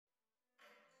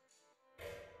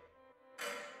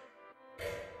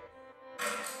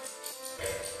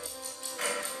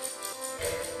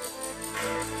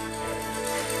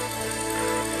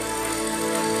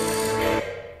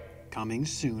Coming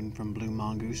soon from Blue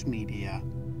Mongoose Media.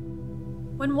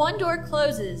 When one door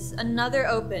closes, another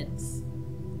opens.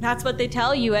 That's what they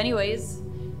tell you anyways.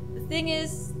 The thing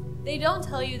is, they don't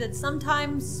tell you that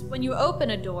sometimes when you open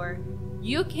a door,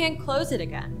 you can't close it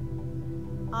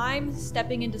again. I'm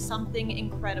stepping into something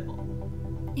incredible.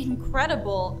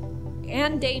 Incredible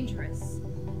and dangerous.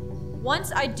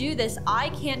 Once I do this, I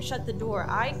can't shut the door.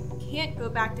 I can't go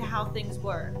back to how things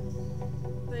were.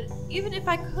 But even if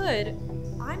I could,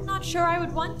 I'm not sure I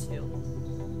would want to.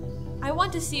 I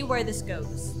want to see where this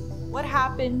goes. What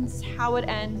happens, how it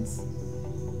ends.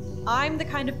 I'm the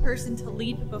kind of person to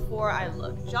leap before I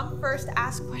look. Jump first,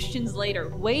 ask questions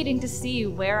later, waiting to see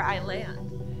where I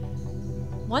land.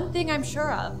 One thing I'm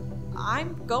sure of,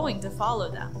 I'm going to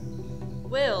follow them.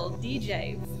 Will,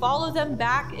 DJ, follow them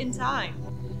back in time.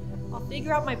 I'll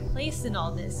figure out my place in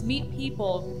all this, meet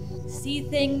people, see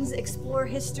things, explore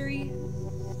history.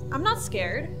 I'm not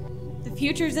scared. The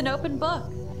future's an open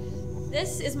book.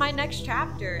 This is my next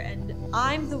chapter, and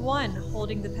I'm the one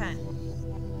holding the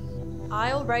pen.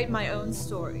 I'll write my own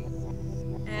story.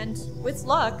 And with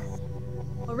luck,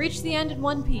 I'll reach the end in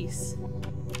one piece.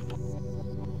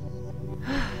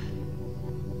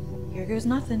 Here goes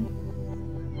nothing.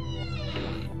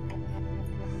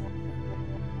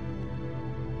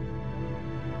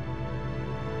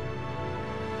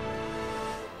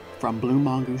 From Blue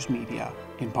Mongoose Media,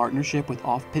 in partnership with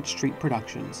Off Pitt Street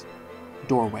Productions,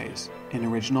 Doorways, an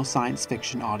original science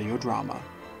fiction audio drama.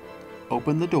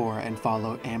 Open the door and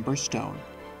follow Amber Stone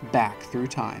back through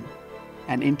time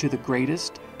and into the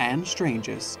greatest and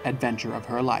strangest adventure of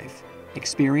her life.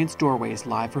 Experience Doorways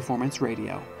live performance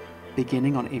radio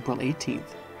beginning on April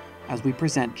 18th as we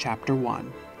present Chapter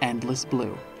 1, Endless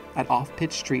Blue, at Off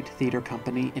Pitt Street Theater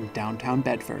Company in downtown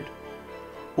Bedford.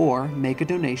 Or make a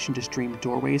donation to stream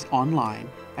Doorways online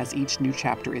as each new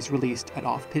chapter is released at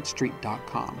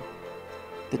offpittstreet.com.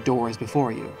 The door is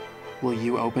before you. Will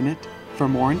you open it? For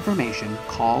more information,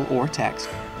 call or text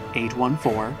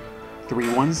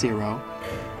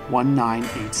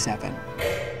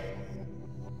 814-310-1987.